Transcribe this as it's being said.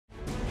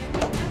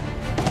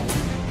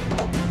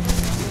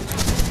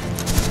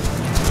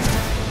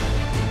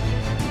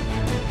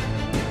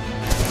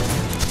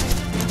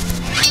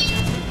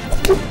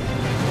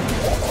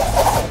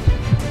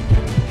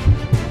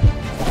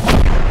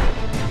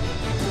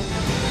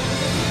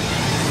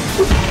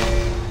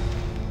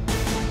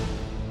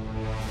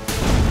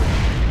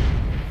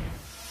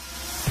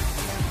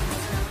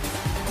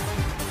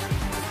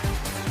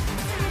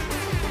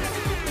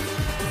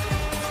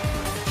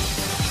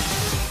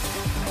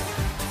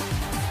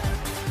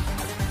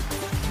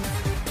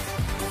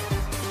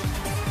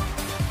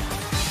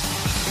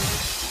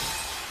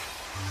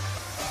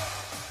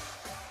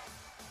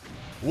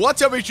What's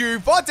up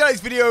YouTube? For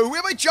today's video, we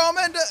have a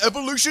Charmander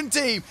evolution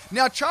team.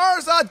 Now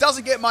Charizard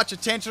doesn't get much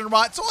attention,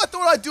 right? So I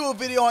thought I'd do a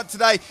video on it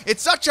today.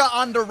 It's such an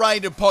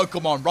underrated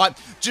Pokemon, right?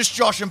 Just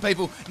joshing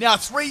people. Now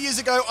 3 years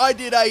ago, I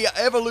did a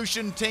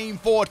evolution team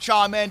for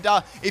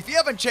Charmander. If you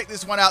haven't checked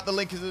this one out, the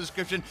link is in the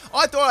description.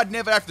 I thought I'd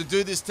never have to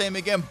do this team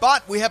again,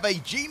 but we have a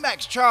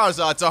G-Max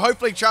Charizard. So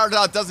hopefully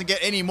Charizard doesn't get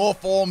any more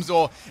forms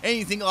or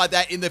anything like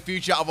that in the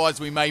future. Otherwise,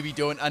 we may be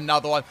doing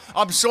another one.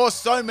 I'm sure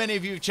so many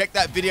of you have checked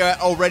that video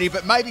out already,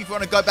 but maybe if you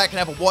want to go back and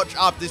have a watch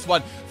after this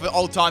one for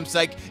old time's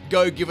sake,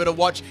 go give it a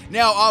watch.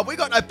 Now, we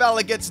got a battle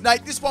against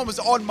Nate. This one was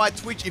on my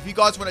Twitch. If you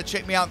guys want to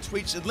check me out on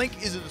Twitch, the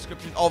link is in the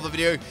description of the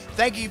video.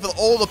 Thank you for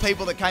all the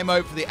people that came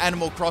over for the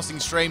Animal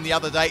Crossing stream the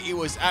other day. It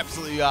was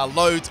absolutely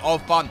loads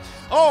of fun.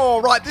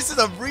 All right, this is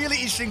a really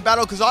interesting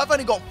battle because I've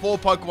only got 4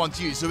 Pokemon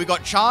to use. So we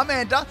got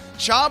Charmander,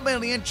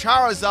 Charmeleon,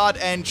 Charizard,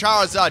 and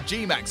Charizard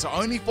G-Max. So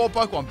only 4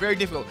 Pokemon, very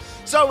difficult.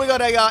 So we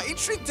got a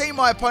interesting team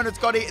my opponent's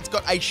got here. It's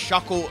got a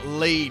Shuckle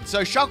lead.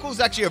 So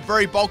Shuckle's actually a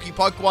very bulky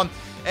Pokemon.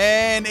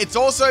 And it's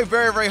also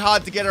very, very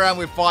hard to get around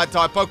with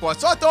Fire-type Pokemon.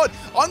 So I thought,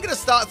 I'm going to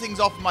start things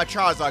off with my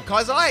Charizard,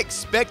 because I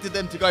expected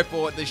them to go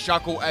for the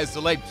Shuckle as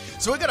the lead.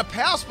 So we've got a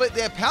Power Split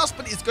there. Power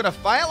Split is going to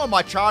fail on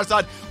my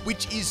Charizard,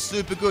 which is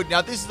super good.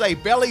 Now, this is a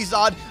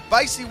Bellyzard.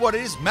 Basically what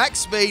it is, max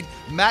speed,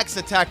 max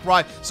attack,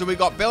 right? So we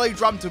got Belly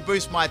Drum to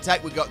boost my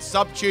attack. We got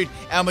Substitute,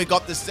 and we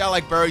got the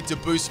Salac Berry to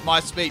boost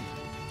my speed.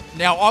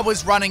 Now, I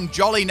was running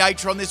Jolly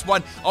Nature on this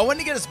one. I want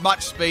to get as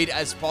much speed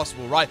as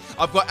possible, right?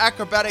 I've got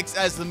Acrobatics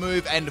as the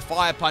move and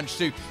Fire Punch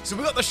too. So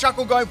we've got the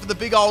Shuckle going for the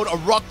big old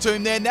Rock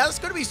Tomb there. Now, it's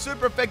going to be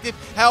super effective.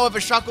 However,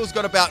 Shuckle's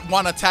got about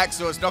 1 attack,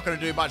 so it's not going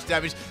to do much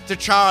damage to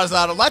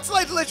Charizard. That's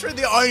like literally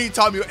the only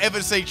time you'll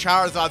ever see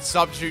Charizard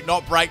Substitute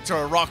not break to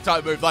a Rock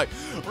type move. Like,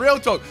 real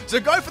talk.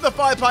 So go for the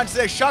Fire Punch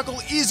there. Shuckle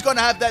is going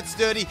to have that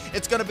sturdy.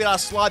 It's going to be able to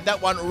slide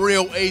that one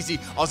real easy.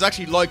 I was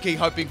actually low-key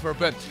hoping for a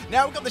burn.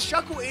 Now, we've got the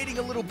Shuckle eating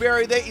a little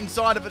berry there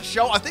inside of its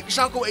shell. I think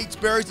Shuckle eats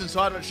berries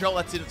inside of its shell.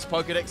 That's in its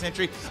Pokedex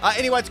entry.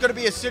 Anyway, it's going to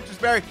be a citrus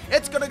berry.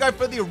 It's going to go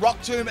for the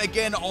Rock Tomb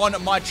again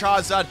on my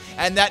Charizard,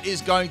 and that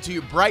is going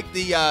to break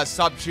the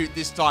Substitute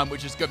this time,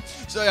 which is good.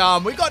 So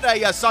we got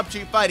a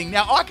Substitute fading.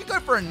 Now, I could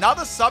go for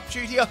another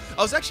Substitute here.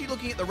 I was actually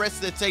looking at the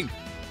rest of the team,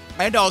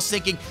 and I was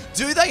thinking,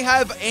 do they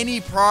have any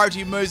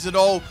priority moves at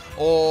all?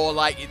 Or,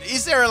 like,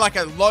 is there, like,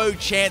 a low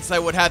chance they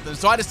would have them?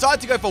 So I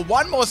decided to go for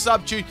one more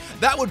Substitute.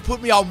 That would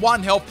put me on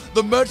 1 health.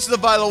 The merch is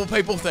available,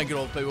 people. Thank you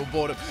all the people who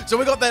bought it. So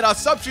we got that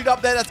Substitute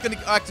up there. That's going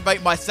to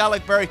activate my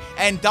Salac Berry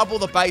and double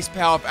the base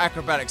power of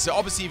Acrobatics. So,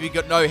 obviously, if you've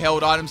got no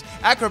held items,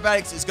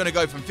 Acrobatics is going to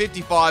go from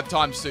 55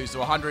 times 2, so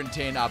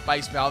 110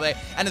 base power there.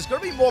 And it's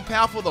going to be more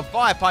powerful than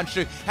Fire Punch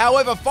too.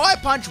 However, Fire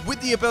Punch with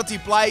the ability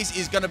Blaze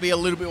is going to be a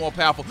little bit more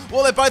powerful.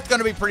 Well, they're both going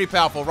to be pretty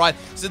powerful, right?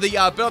 So the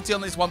ability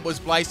on this one was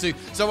Blaze too.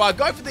 So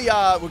go for the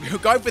we'll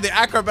go for the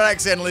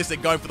Acrobatics and listen,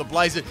 go for the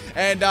Blazer.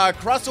 And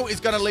Crustle is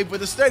going to live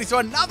with a sturdy. So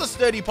another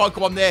sturdy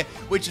Pokemon there,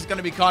 which is going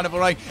to be kind of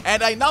annoying.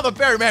 And another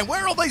berry, man.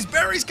 Where are all these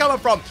berries coming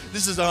from?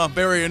 This is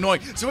very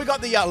annoying. So we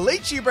got the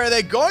Lychee Berry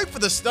there going for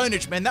the Stone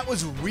Edge, man. That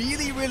was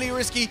really, really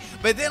risky.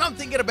 But then I'm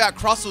thinking about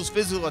Crustle's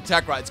physical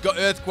attack, right? It's got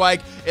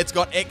Earthquake. It's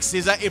got X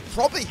Scissor. It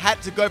probably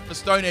had to go for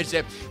Stone Edge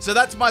there. So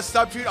that's my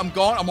Substitute. I'm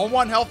gone. I'm on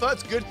 1 health.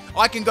 That's good.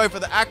 I can go for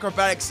the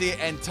Acrobatics here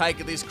and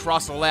take this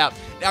Crustle out.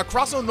 Now,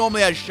 Crustle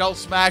normally has Shell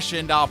Smash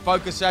and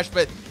Focus Sash,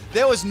 but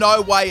there was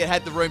no way it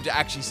had the room to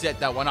actually set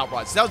that one up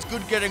right. So that was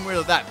good getting rid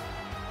of that.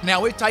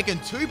 Now, we've taken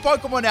 2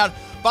 Pokemon out,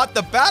 but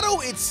the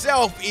battle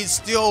itself is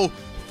still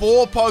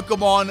 4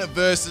 Pokemon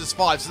versus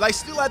 5. So they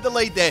still had the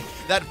lead there.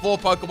 That 4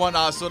 Pokemon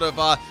are sort of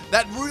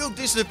that real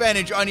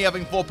disadvantage only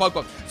having 4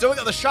 Pokemon. So we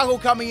got the Shuckle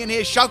coming in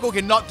here. Shuckle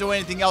cannot do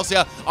anything else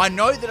here. I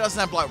know that it doesn't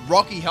have like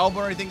Rocky Helmet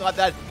or anything like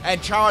that.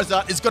 And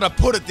Charizard is going to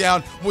put it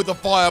down with a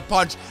Fire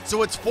Punch.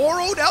 So it's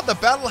 4-all now. The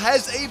battle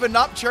has evened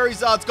up.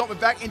 Charizard's got me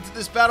back into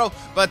this battle.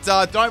 But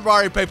don't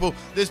worry, people.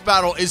 This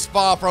battle is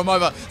far from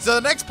over. So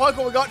the next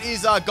Pokemon we got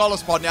is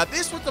Golluspot. Now,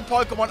 this was the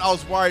Pokemon I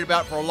was worried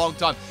about for a long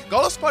time.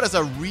 Golluspot has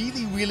a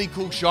really, really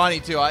cool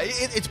shiny too.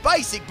 It's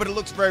basic, but it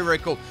looks very, very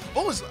cool.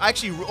 Always like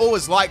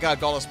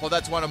Golluspot.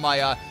 That's one of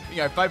my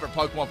favorite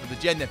Pokemon for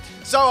the gen there.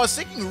 So I was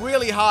thinking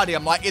really hard here.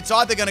 I'm like, it's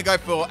either going to go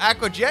for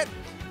Aqua Jet,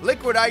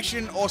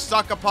 Liquidation, or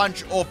Sucker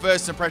Punch, or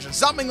First Impression.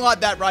 Something like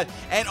that, right?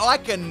 And I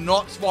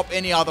cannot swap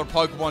any other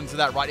Pokemon to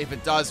that, right? If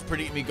it does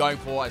predict me going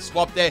for a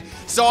swap there.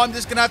 So I'm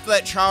just going to have to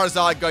let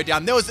Charizard go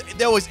down. There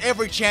was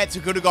every chance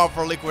it could have gone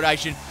for a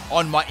Liquidation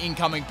on my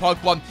incoming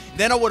Pokemon.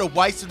 Then I would have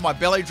wasted my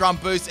Belly Drum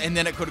boost, and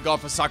then it could have gone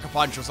for Sucker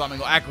Punch or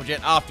something, or Aqua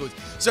Jet afterwards.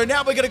 So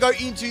now we're going to go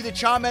into the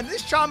Charmander.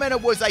 This Charmander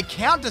was a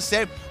counter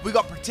set. We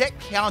got Protect,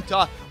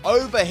 Counter,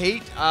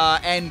 Overheat,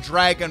 and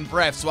Dragon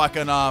Breath. So I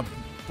can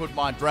put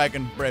my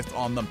Dragon Breath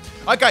on them.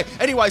 Okay,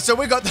 anyway, so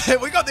we got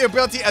the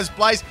ability as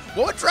Blaze.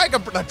 What would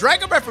Dragon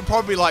Breath would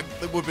probably I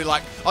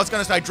was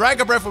going to say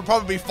Dragon Breath would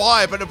probably be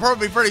fire, but it'd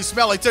probably be pretty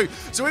smelly too.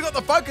 So we got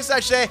the Focus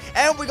Sash there,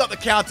 and we got the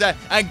counter,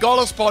 and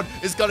Golisopod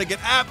is going to get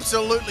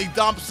absolutely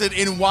dumpstered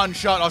in one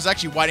shot. I was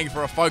actually waiting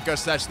for a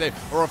Focus Sash there,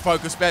 or a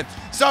Focus Bed.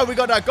 So we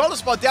got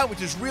Golisopod down,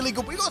 which is really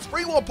good. We got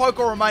 3 more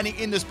Pokemon remaining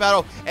in this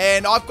battle,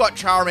 and I've got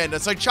Charmander.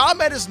 So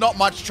Charmander's not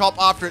much chop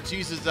after its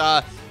uses,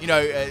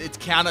 its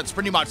counter. It's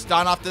pretty much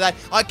done after that.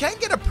 I can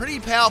get a pretty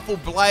powerful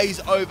Blaze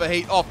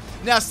Overheat off.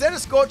 Now, Center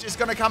Scorch is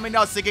going to come in.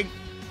 I was thinking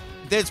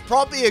there's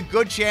probably a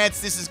good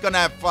chance this is going to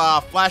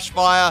have Flash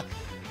Fire.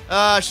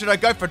 Should I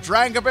go for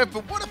Dragon Breath?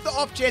 But what if the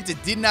off chance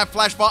it didn't have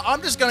Flash Fire?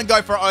 I'm just going to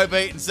go for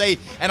Overheat and see.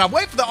 And I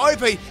went for the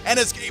Overheat, and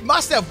it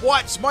must have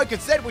White Smoke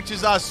instead, which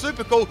is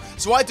super cool.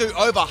 So I do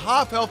over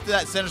half health to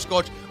that Center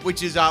Scorch,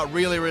 which is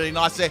really, really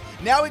nice there.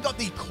 Now we got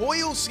the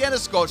Coil Center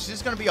Scorch. This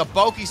is going to be a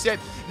bulky set.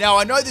 Now,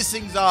 I know this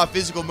thing's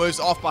physical moves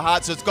off by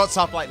heart, so it's got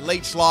stuff like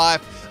Leech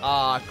Life,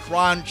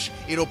 Crunch.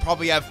 It'll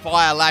probably have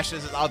Fire Lash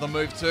as its other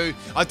move too.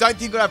 I don't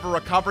think it'll have a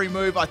recovery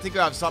move. I think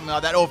it'll have something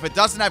like that. Or if it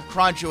doesn't have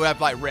Crunch, it'll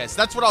have like Rest.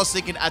 That's what I was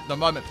thinking at the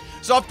moment.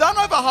 So I've done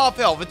over half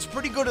health. It's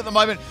pretty good at the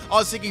moment. I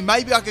was thinking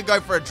maybe I could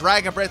go for a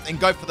Dragon Breath and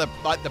go for the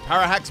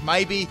Parahax,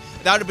 maybe.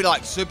 That would be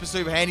like super,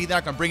 super handy. Then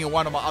I can bring in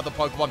one of my other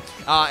Pokemon,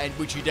 and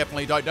which you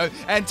definitely don't know,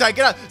 and take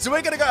it out. So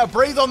we're going to go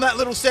breathe on that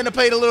little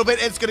Centipede a little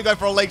bit. It's going to go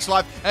for a Leech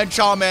Life, and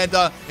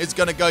Charmander is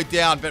going to go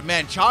down. But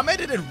man,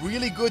 Charmander did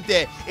really good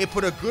there. It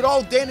put a good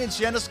old dent in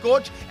Center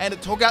Scorch, and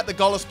it took out the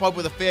Golisopod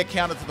with a fair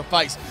counter to the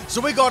face.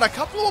 So we got a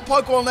couple more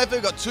Pokemon left.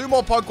 We've got 2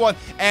 more Pokemon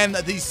and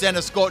the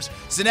Center Scorch.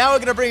 So now we're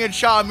going to bring in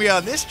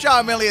Charmeleon. This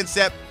Charmeleon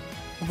set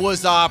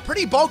was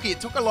pretty bulky. It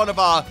took a lot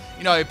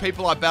of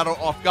people I battled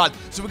off guard.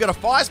 So we got a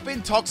Fire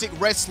Spin, Toxic,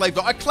 Rest, Sleep.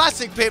 Got a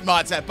classic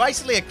PIMPNITE set.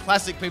 Basically a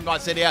classic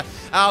PIMPNITE set here.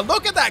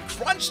 Look at that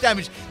crunch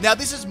damage. Now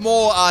this is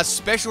more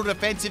special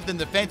defensive than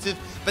defensive,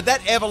 but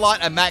that Everlight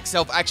and Max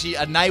Health actually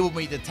enabled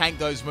me to tank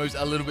those moves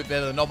a little bit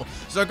better than normal.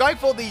 So going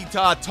for the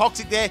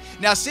Toxic there.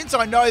 Now since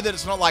I know that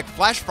it's not like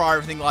Flash Fire or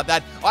anything like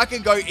that, I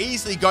can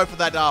easily go for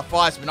that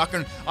Fire Spin.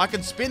 I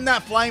can spin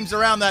that Flames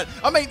around that.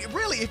 I mean,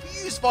 really, if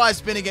you use Fire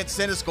Spin against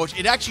Center Scorch,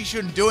 it actually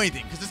shouldn't do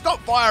anything because it's got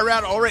fire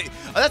around already.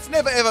 That's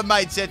never ever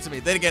made sense to me.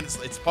 Then again,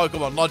 it's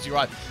Pokemon logic,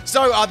 right?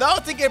 So they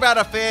were thinking about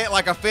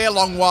a fair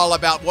long while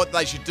about what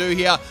they should do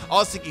here. I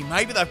was thinking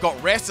maybe they've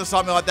got Rest or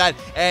something like that,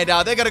 and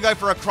they're going to go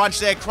for a Crunch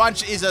there.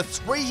 Crunch is a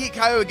 3-hit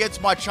KO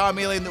against my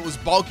Charmeleon that was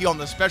bulky on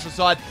the special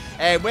side,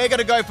 and we're going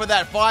to go for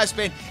that Fire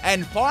Spin,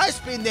 and Fire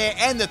Spin there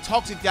and the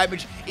Toxic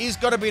damage is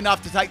going to be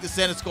enough to take the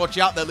Center Scorch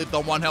out. They lived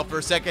on 1 health for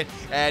a second,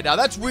 and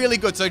that's really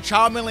good. So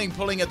Charmeleon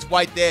pulling its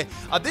weight there.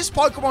 This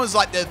Pokemon is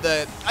like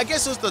I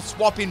guess it was the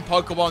swap-in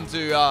Pokemon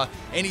to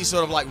any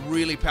sort of like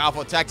really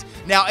powerful attacks.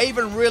 Now,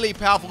 even really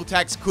powerful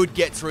attacks could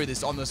get through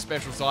this on the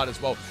special side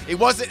as well. It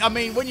wasn't, I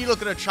mean, when you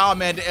look at a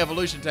Charmander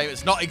evolution team,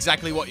 it's not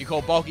exactly what you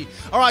call bulky.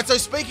 All right, so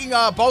speaking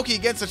bulky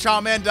against a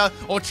Charmander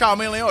or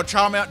Charmeleon or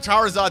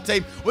Charizard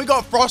team, we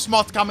got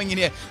Frostmoth coming in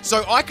here.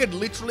 So I could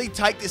literally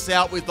take this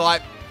out with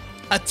like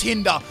a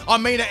Tinder. I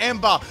mean an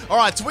Ember. All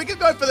right, so we can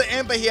go for the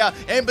Ember here.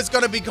 Ember's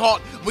gonna be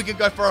hot. We can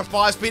go for a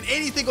Fire Spin.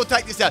 Anything will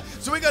take this out.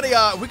 So we got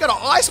an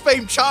Ice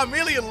Beam.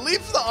 Charmeleon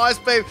lives the Ice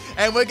Beam,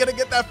 and we're gonna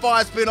get that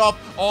Fire Spin off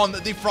on the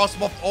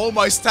Frostmoth,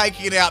 almost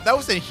taking it out. That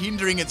was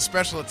hindering its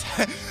special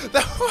attack.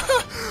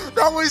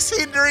 That was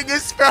hindering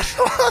its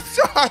special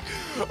attack.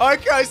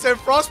 Okay, so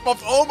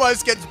Frostmoth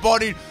almost gets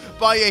bodied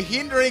by a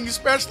hindering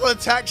special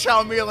attack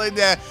Charmeleon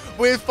there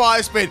with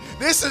Fire Spin.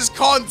 This is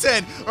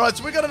content. All right,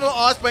 so we got a little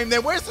Ice Beam there.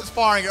 Where's this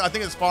firing it? I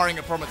think it's firing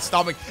it from its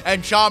stomach,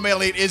 and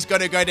Charmeleon is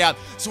going to go down.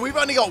 So we've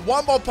only got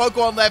 1 more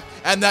Pokemon left,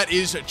 and that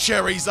is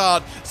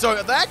Charizard.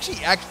 So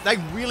they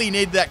really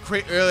needed that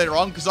crit earlier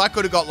on, because I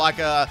could have got like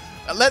a...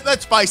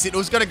 Let's face it, it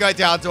was going to go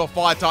down to a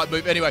Fire-type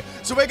move anyway.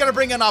 So we're going to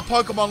bring in our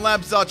Pokemon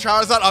Labs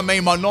Charizard. I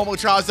mean, my normal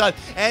Charizard.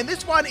 And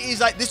this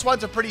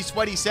one's a pretty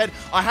sweaty set.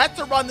 I had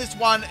to run this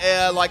one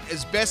like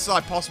as best as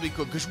I possibly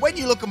could, because when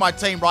you look at my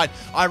team, right,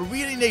 I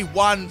really need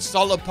 1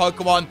 solid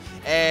Pokemon,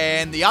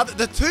 and the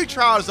 2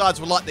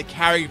 Charizards were like the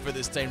carry for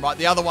this team, right?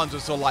 The other ones were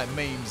sort of like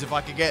memes. If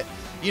I could get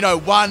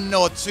 1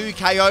 or 2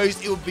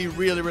 KOs, it would be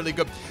really, really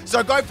good.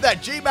 So go for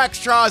that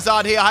G-Max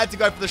Charizard here. I had to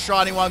go for the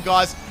shiny one,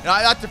 guys, and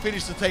I had to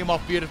finish the team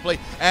off beautifully,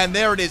 and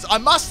there it is. I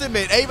must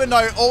admit, even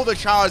though all the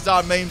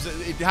Charizard memes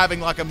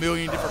having like a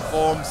million different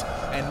forms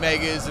and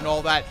megas and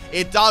all that,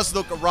 it does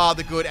look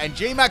rather good, and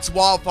G-Max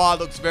Wildfire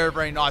looks very,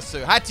 very nice too.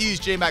 Had to use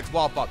G-Max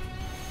Wildfire.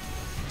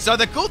 So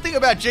the cool thing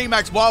about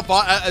G-Max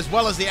Wildfire, as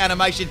well as the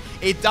animation,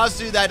 it does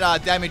do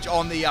that damage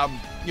on the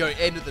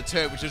end of the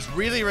turn, which is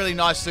really, really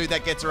nice too.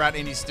 That gets around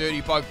any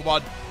sturdy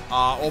Pokemon,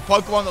 or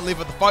Pokemon that live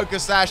with the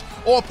Focus Sash,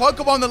 or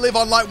Pokemon that live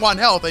on like 1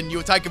 health, and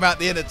you'll take them out at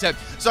the end of the turn.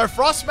 So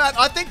Frostmat,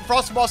 I think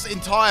Frostmoth's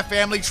entire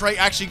family tree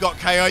actually got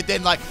KO'd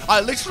then. Like,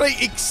 I literally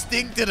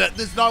extincted it.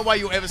 There's no way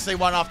you'll ever see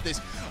one after this.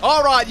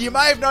 Alright, you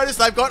may have noticed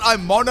they've got a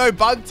mono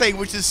bug team,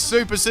 which is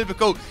super, super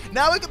cool.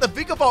 Now we've got the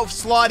Vikavolt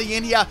sliding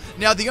in here.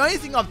 Now, the only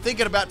thing I'm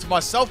thinking about to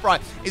myself, right,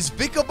 is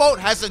Vikavolt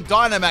hasn't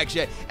Dynamax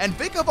yet. And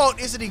Vikavolt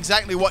isn't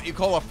exactly what you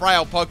call a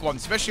frail Pokemon,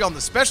 especially on the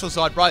special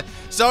side, right?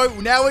 So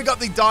now we got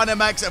the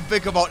Dynamax at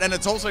Vikavolt, and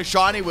it's also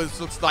shiny, which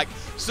looks like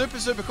super,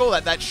 super cool.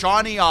 That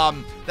shiny,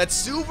 that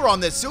silver on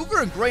there,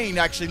 silver and green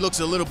actually looks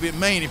a little bit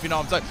mean, if you know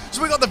what I'm saying.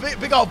 So we got the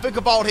big old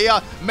Vikavolt here.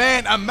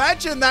 Man,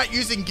 imagine that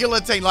using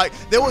Guillotine. Like,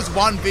 there was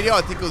one video,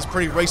 I think it was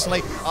pretty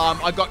recently,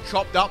 I got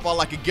chopped up by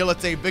like a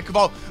Guillotine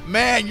Vikavolt.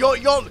 Man, your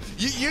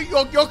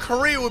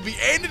career would be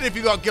ended if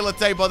you got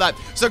Guillotine by that.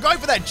 So going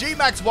for that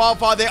G-Max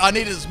Wildfire there, I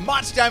need as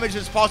much damage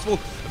as possible.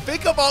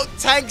 Vikavolt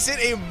tanks it.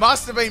 It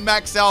must have been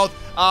max health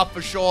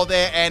for sure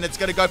there, and it's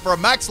going to go for a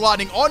max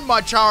lightning on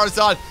my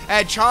Charizard,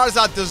 and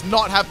Charizard does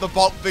not have the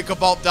bulk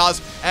Vikavolt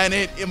does, and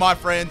it, my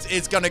friends,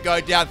 is going to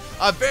go down.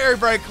 A very,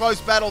 very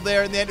close battle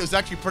there in the end. It was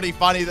actually pretty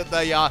funny that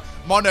the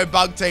Mono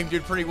Bug team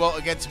did pretty well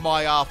against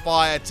my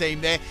Fire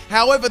team there.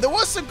 However, there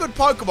was some good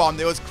Pokemon.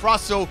 There was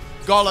Crustle,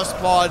 Goliath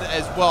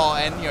as well,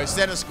 and, you know,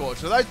 Center Scorch.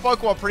 So those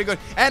Pokemon are pretty good.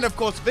 And, of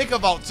course,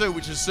 Vikavolt too,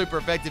 which is super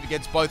effective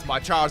against both my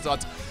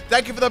Charizards.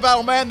 Thank you for the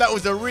battle, man. That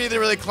was a really,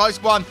 really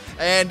close one.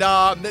 And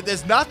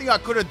there's nothing I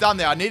could have done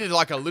there. I needed,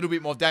 like, a little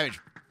bit more damage.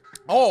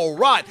 All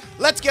right,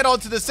 let's get on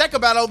to the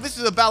second battle. This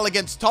is a battle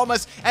against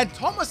Thomas, and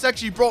Thomas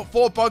actually brought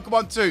 4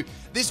 Pokemon too.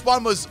 This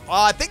one was,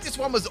 I think this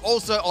one was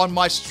also on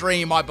my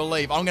stream, I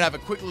believe. I'm going to have a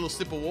quick little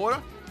sip of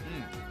water.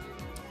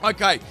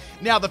 Okay,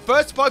 now the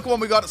first Pokemon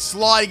we got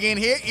sliding in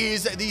here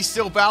is the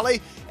Silvally,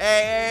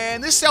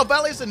 and this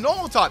Silvally is a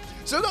normal type.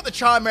 So we got the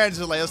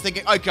Charmander. I was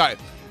thinking, okay,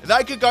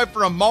 they could go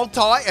for a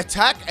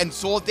multi-attack and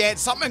sword dance,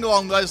 something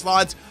along those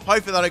lines.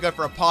 Hopefully they don't go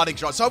for a parting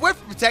shot. So I went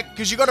for protect,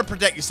 because you got to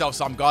protect yourself,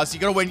 some guys.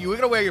 You got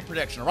to wear your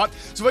protection, all right?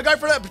 So we go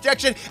for that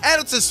protection,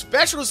 and it's a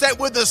special set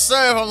with the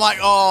Surf. I'm like,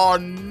 oh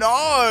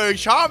no,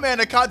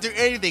 Charmander can't do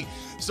anything.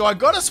 So I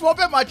got to swap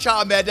out my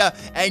Charmander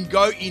and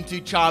go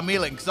into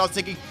Charmeleon, because I was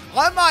thinking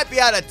I might be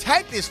able to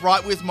tank this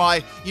right with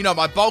my, you know,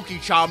 my bulky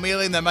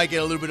Charmeleon. They may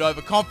get a little bit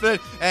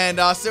overconfident and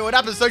see what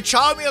happens. So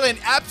Charmeleon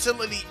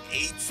absolutely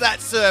eats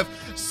that Surf.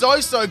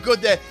 So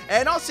good there.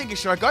 And I was thinking,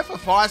 should I go for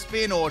Fire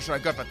Spin or should I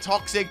go for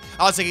Toxic?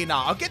 I was thinking,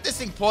 nah, I'll get this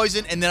thing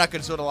poisoned and then I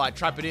can sort of like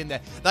trap it in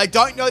there. They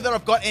don't know that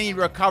I've got any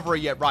recovery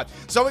yet, right?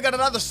 So we got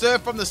another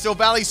Surf from the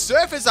Silvally.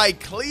 Surf is a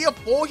clear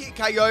 4-hit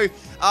KO.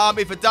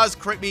 If it does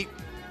crit me,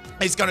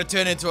 it's going to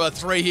turn into a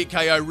 3-hit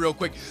KO real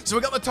quick. So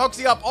we got the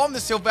Toxic up on the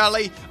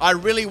Silvally. I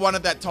really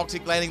wanted that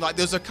Toxic landing. Like,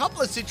 there's a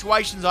couple of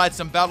situations I had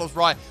some battles,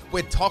 right,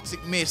 where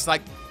Toxic missed.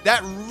 Like,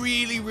 that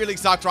really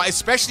sucks, right?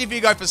 Especially if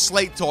you go for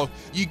Sleep Talk.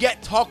 You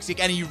get Toxic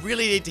and you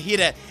really need to hit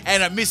it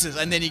and it misses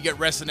and then you get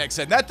Rest the next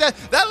turn.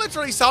 That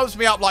literally sums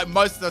me up like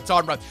most of the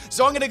time, right?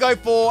 So I'm going to go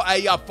for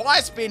a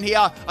Fire Spin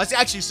here. I say,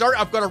 actually, sorry,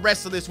 I've got a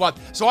Rest on this one.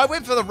 So I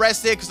went for the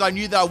Rest there because I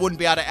knew that I wouldn't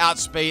be able to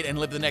outspeed and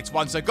live the next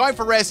one. So going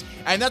for Rest,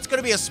 and that's going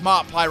to be a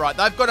smart play, right?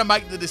 They've got to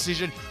make the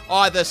decision,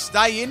 either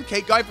stay in,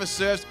 keep going for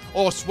Surfs,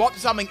 or swap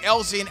something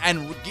else in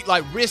and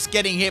like risk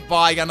getting hit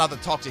by another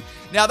Toxic.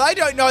 Now, they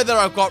don't know that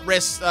I've got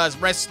Rest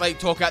Sleep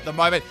Talk at the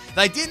moment.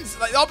 They didn't,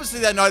 obviously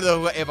they know that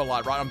I've ever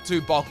lied, right? I'm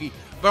too bulky.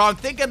 But I'm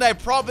thinking they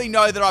probably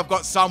know that I've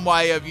got some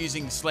way of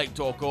using Sleep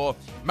Talk, or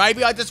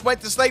maybe I just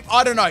went to sleep.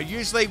 I don't know.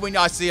 Usually when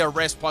I see a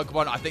Rest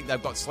Pokemon, I think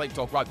they've got Sleep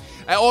Talk, right?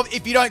 Or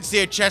if you don't see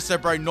a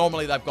Chesto, bro,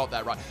 normally they've got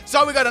that, right?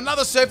 So we got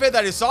another Surfer.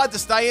 They decide to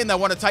stay in. They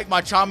want to take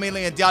my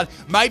Charmeleon down,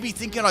 maybe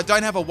thinking I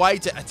don't have a way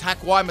to attack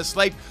while I'm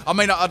asleep. I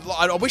mean,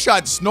 I wish I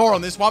had Snore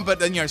on this one, but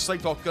then, you know,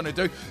 Sleep Talk's going to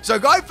do. So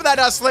go for that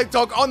Sleep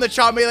Talk on the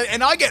Charmeleon,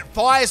 and I get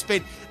Fire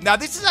Spin. Now,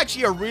 this is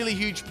actually a really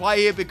huge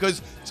play here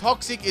because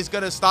Toxic is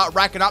going to start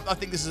racking up. I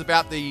think this is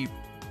about the...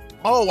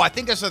 Oh, I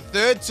think it's the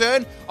 3rd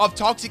turn of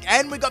Toxic,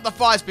 and we got the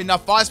Fire Spin. Now,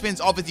 Fire Spin's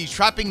obviously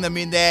trapping them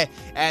in there,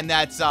 and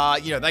that's,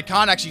 you know, they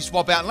can't actually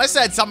swap out unless they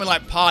had something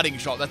like Parting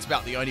Shot. That's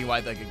about the only way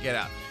they could get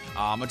out.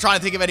 I'm trying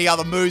to think of any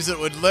other moves that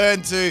would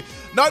learn to...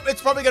 Nope,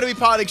 it's probably going to be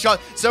Parting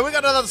Shot. So we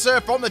got another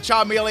Surf from the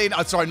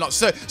Charmeleon. Sorry, not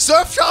Surf.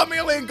 Surf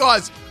Charmeleon,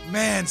 guys.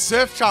 Man,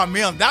 Surf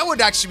Charmeleon. That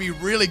would actually be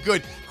really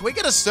good. Can we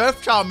get a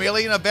Surf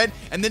Charmeleon event?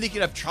 And then you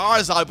can have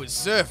Charizard with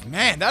Surf.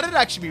 Man, that would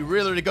actually be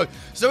really good.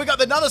 So we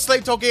got another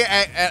Sleep Talk here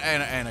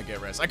and I get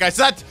Rest. Okay,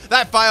 so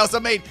that fails. I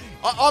mean...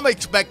 I'm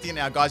expecting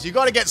now, guys. You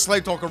got to get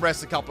Sleep Talk and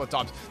Rest a couple of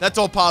times. That's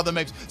all part of the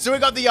memes. So we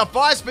got the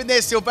Fire Spin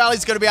there.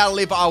 Silvally's going to be able to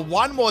live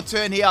one more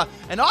turn here.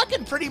 And I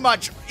can pretty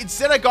much,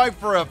 instead of going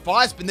for a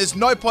Fire Spin, there's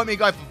no point me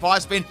going for Fire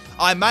Spin.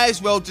 I may as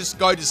well just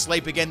go to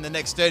sleep again the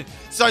next turn.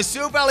 So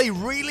Silvally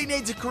really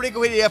needs a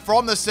critical hit here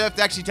from the Surf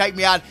to actually take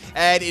me out.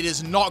 And it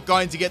is not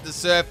going to get the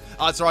Surf.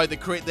 Sorry, the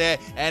crit there.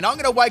 And I'm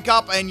going to wake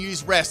up and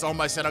use Rest. I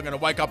almost said I'm going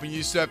to wake up and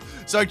use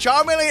Surf. So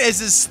Charmeleon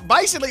is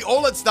basically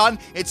all it's done.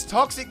 It's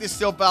Toxic, this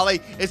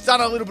Silvally. It's done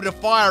a little bit of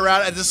fire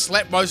around and just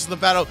slept most of the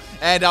battle,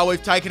 and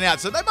we've taken it out.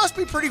 So they must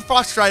be pretty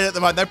frustrated at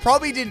the moment. They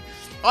probably didn't...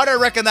 I don't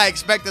reckon they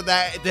expected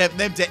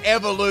them to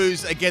ever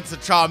lose against a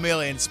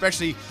Charmeleon,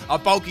 especially a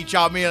bulky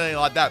Charmeleon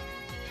like that.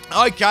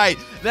 Okay,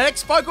 the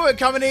next Pokemon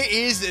coming in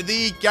is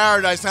the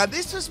Gyarados. Now,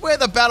 this is where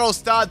the battle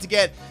started to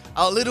get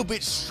a little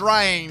bit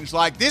strange.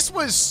 Like, this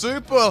was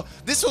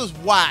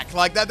whack.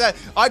 Like, that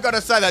I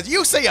gotta say that.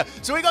 You'll see it.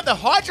 So we got the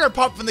Hydro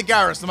Pump from the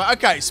Gyarados. I'm like,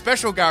 okay,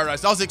 special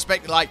Gyarados. I was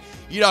expecting, like,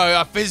 you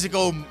know, a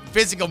physical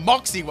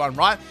Moxie one,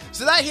 right?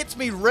 So that hits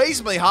me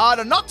reasonably hard,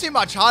 and not too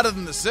much harder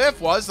than the Surf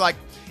was. Like,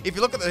 if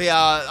you look at the,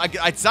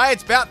 I'd say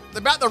it's about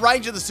the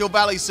range of the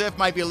Silvally. Surf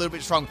may be a little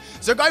bit strong.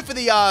 So go for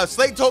the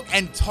Sleep Talk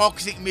and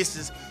Toxic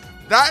misses.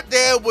 That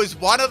there was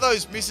one of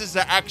those misses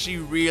that actually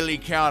really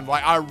counted.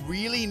 Like, I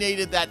really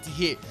needed that to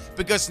hit,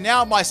 because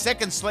now my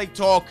second Sleep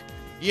Talk,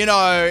 you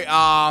know,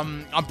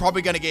 I'm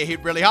probably going to get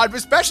hit really hard,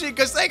 especially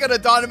because they're going to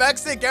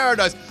Dynamax their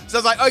Gyarados. So I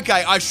was like,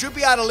 okay, I should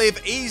be able to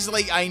live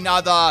easily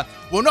another,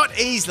 well, not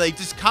easily,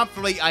 just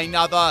comfortably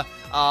another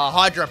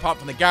Hydro Pump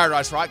from the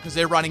Gyarados, right? Because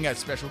they're running a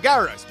special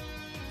Gyarados.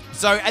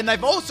 So, and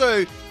they've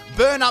also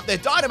burn up their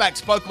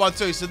Dynamax Pokemon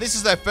too. So this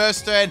is their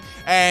first turn,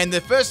 and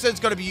the first turn's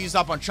going to be used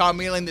up on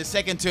Charmeleon. The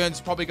second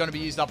turn's probably going to be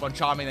used up on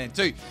Charmander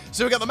too.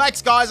 So we got the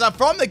Max Geyser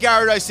from the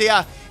Gyarados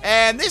here,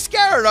 and this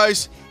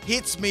Gyarados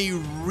hits me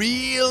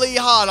really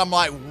hard. I'm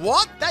like,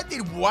 what? That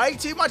did way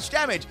too much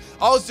damage.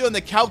 I was doing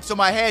the calcs on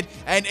my head,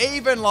 and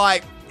even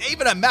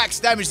at max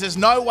damage, there's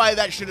no way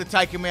that should have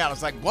taken me out. I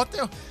was like,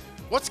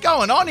 what's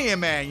going on here,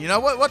 man? You know,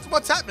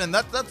 what's happening?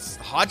 That's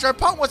Hydro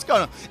Pump? What's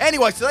going on?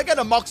 Anyway, so they get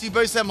a Moxie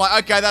boost. I'm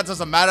like, okay, that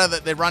doesn't matter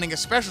that they're running a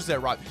special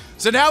set, right?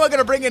 So now we're going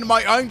to bring in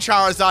my own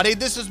Charizard here.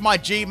 This is my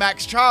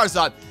G-Max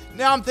Charizard.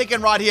 Now I'm thinking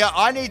right here,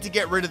 I need to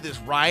get rid of this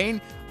rain.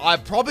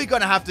 I'm probably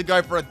going to have to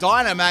go for a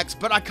Dynamax,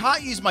 but I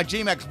can't use my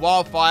G-Max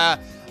Wildfire.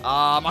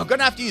 I'm going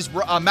to have to use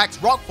Max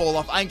Rockfall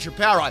off Ancient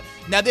Power. Right?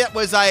 Now, that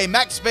was a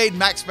Max Speed,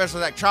 Max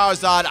Special Attack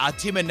Charizard,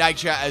 Timid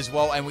Nature as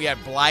well, and we had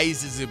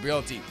Blaze's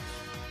ability.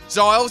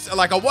 So I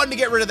wanted to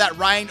get rid of that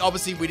rain.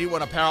 Obviously, we didn't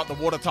want to power up the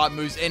water-type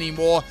moves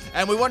anymore,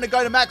 and we wanted to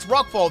go to Max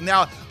Rockfall.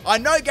 Now, I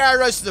know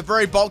Gyarados is a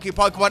very bulky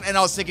Pokemon, and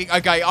I was thinking,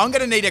 okay, I'm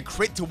going to need a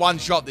crit to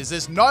one-shot this.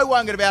 There's no way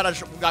I'm going to be able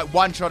to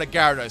one-shot a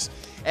Gyarados.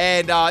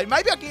 And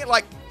maybe I can get,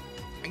 like,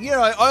 you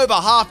know, over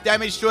half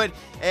damage to it,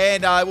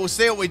 and we'll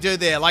see what we do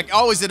there. Like,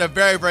 I was in a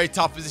very, very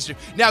tough position.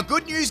 Now,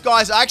 good news,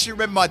 guys, I actually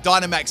remember my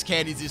Dynamax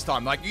candies this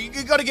time. Like,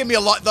 you got to give me a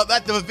like.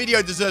 The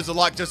video deserves a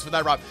like just for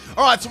that, right?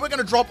 All right, so we're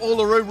going to drop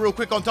Uluru real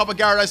quick on top of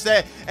Gyarados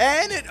there,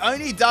 and it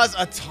only does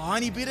a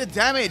tiny bit of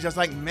damage. I was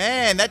like,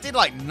 man, that did,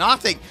 like,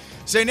 nothing.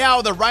 So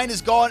now the rain is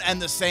gone and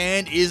the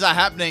sand is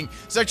happening.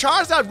 So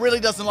Charizard really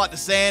doesn't like the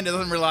sand. It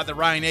doesn't really like the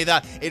rain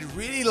either. It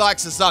really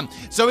likes the sun.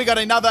 So we got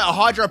another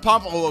Hydro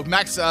Pump or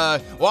Max.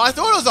 Well, I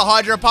thought it was a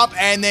Hydro Pump,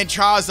 and then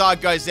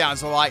Charizard goes down.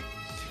 So like,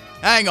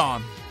 hang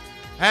on.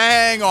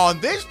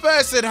 This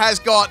person has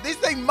got, this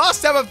thing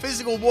must have a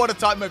physical water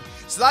type move.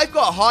 So they've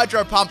got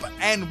Hydro Pump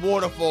and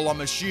Waterfall,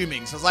 I'm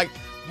assuming. So it's like,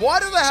 why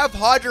do they have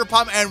Hydro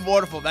Pump and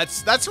Waterfall?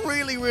 That's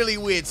really, really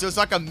weird. So it's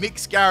like a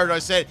mixed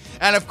Gyarados set.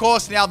 And of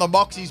course now the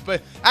Moxies,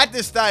 but at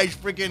this stage,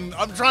 freaking,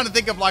 I'm trying to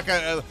think of like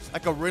a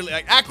really,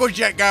 like Aqua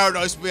Jet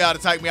Gyarados to be able to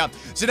take me out.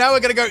 So now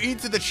we're going to go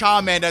into the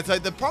Charmander. So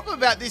the problem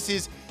about this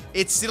is,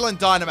 it's still in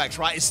Dynamax,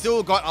 right? It's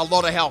still got a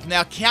lot of health.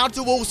 Now,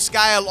 counter will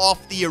scale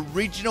off the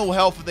original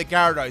health of the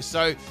Gyarados.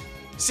 So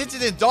since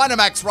it's in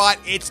Dynamax, right,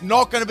 it's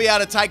not going to be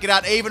able to take it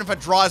out, even if it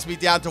drives me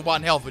down to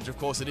 1 health, which of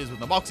course it is with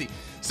the Moxie.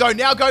 So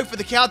now go for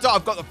the counter.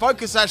 I've got the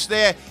Focus Sash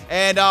there,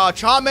 and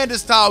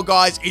Charmander's tail,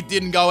 guys, it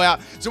didn't go out.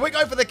 So we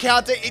go for the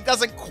counter. It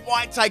doesn't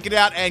quite take it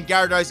out, and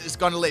Gyarados is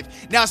going to live.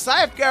 Now,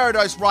 say if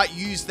Gyarados, right,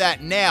 used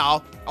that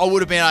now, I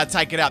would have been able to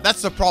take it out.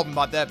 That's the problem,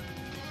 like the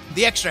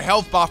extra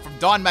health bar from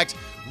Dynamax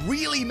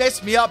really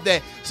messed me up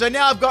there. So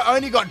now I've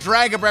only got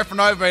Dragon Breath and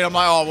Overheat. I'm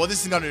like, oh, well,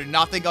 this is going to do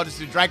nothing. I'll just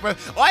do Dragon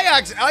Breath. I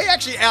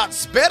actually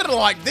outsped it.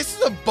 Like, this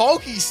is a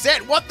bulky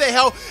set. What the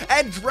hell?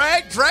 And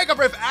Dragon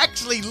Breath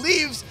actually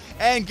lives,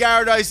 and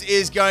Gyarados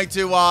is going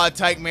to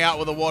take me out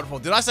with a Waterfall.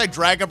 Did I say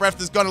Dragon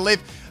Breath is going to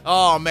live?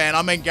 Oh, man,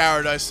 I mean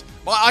Gyarados.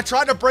 I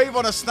tried to breathe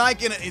on a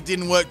snake, and it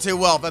didn't work too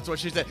well. That's what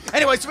she said.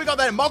 Anyway, so we got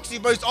that Moxie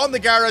boost on the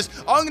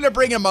Gyarados. I'm going to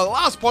bring in my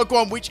last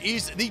Pokemon, which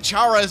is the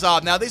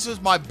Charizard. Now, this was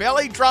my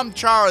Belly Drum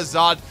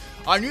Charizard.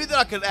 I knew that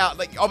I could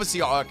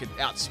obviously I could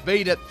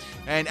outspeed it,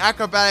 and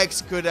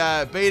Acrobatics could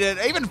beat it.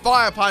 Even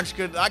Fire Punch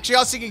could. Actually, I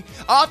was thinking,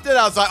 after that,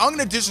 I was like, I'm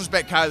going to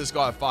disrespect KO this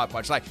guy with Fire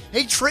Punch. Like,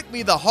 he tricked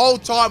me the whole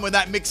time with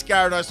that mixed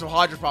Gyarados from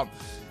Hydro Pump.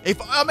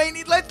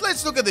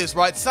 Let's look at this,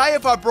 right? Say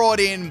if I brought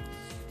in,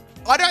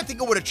 I don't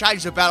think it would have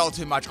changed the battle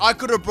too much. I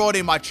could have brought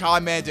in my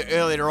Charmander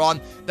earlier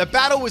on. The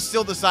battle was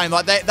still the same.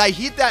 Like, they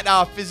hit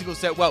that physical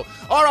set well.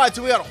 All right,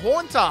 so we got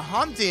Haunter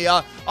Hunt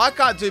here. I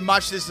can't do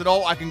much this at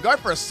all. I can go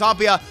for a sub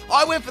here.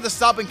 I went for the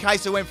sub in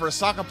case I went for a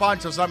Sucker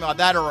Punch or something like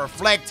that, or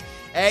Reflect.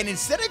 And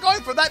instead of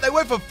going for that, they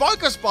went for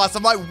Focus Blast.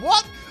 I'm like,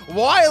 what?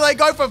 Why are they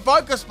going for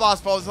Focus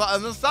Blast?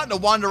 I'm starting to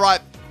wonder, right,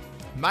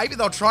 maybe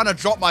they're trying to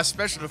drop my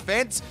special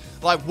defense.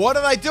 Like, what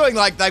are they doing?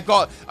 Like, they've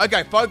got,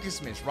 okay,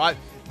 Focus Miss, right?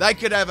 They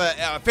could have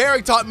a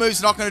Fairy type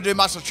move's not going to do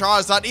much to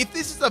Charizard. If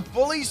this is a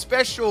fully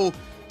special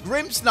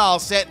Grimmsnarl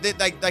set,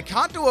 they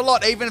can't do a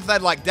lot, even if they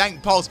had like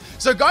Dank Pulse.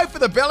 So go for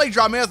the belly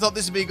drum here. I thought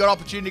this would be a good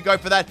opportunity to go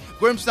for that.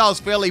 Grimmsnarl's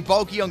fairly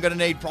bulky. I'm going to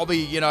need probably,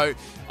 you know,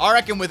 I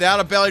reckon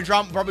without a belly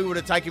drum, probably would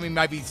have taken me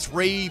maybe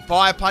 3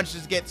 fire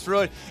punches to get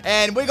through it.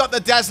 And we got the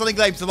Dazzling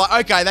Gleam. So,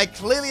 like, okay, they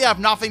clearly have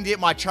nothing to hit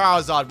my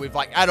Charizard with,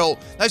 like, at all.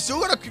 They still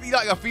got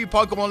a few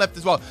Pokemon left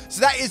as well. So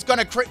that is going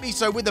to crit me.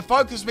 So with the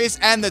Focus Miss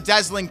and the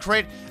Dazzling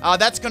Crit,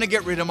 that's going to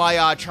get rid of my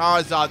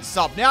Charizard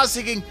sub. Now I was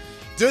thinking,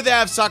 do they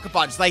have Sucker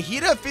Punch? They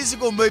hit a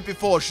physical move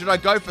before. Should I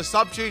go for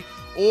Substitute?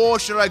 Or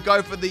should I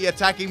go for the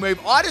attacking move?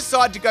 I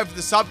decided to go for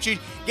the Substitute,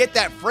 get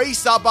that free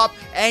sub up,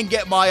 and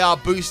get my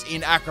boost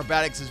in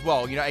acrobatics as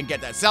well, you know, and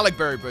get that Salad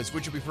Berry boost,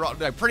 which would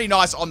be pretty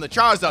nice on the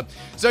Charizard.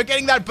 So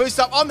getting that boost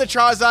up on the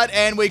Charizard,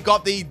 and we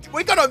got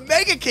a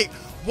Mega Kick.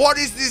 What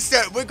is this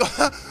set?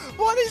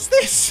 What is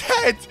this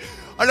set?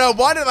 I know,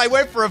 why did they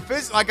went for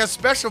a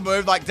special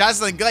move like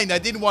Dazzling Gleam? They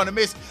didn't want to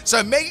miss.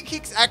 So Mega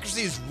Kick's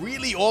accuracy is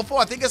really awful.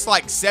 I think it's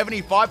like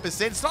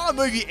 75%. It's not a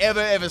move you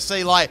ever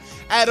see like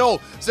at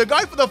all. So go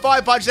for the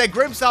Fire Punch there.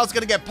 Grimmsnarl's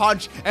going to get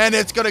punched and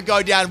it's going to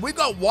go down. We've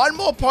got 1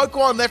 more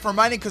Pokemon left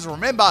remaining because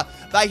remember,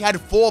 they had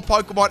 4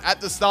 Pokemon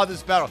at the start of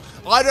this battle.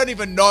 I don't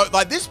even know.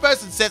 Like, this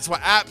person's sets were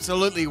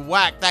absolutely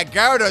whack. That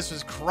Gyarados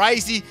was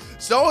crazy.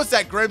 So was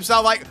that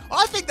Grimmsnarl. Like,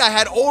 I think they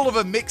had all of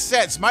them mixed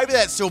sets. Maybe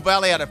that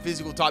Silvally had a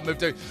physical type move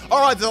too.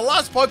 All right, the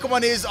last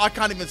Pokemon is, I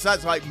can't even say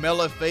it's like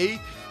Melifee.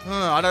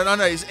 I don't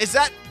know.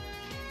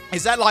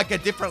 Is that like a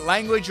different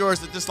language or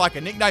is it just like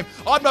a nickname?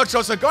 I'm not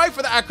sure. So going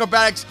for the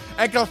acrobatics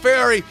and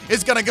Clefairy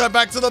is going to go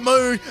back to the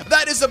moon.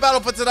 That is the battle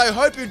for today.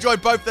 Hope you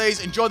enjoyed both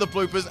these. Enjoy the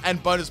bloopers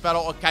and bonus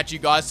battle. I'll catch you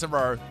guys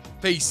tomorrow.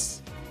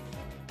 Peace.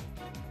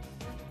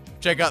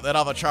 Check out that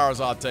other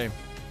Charizard team.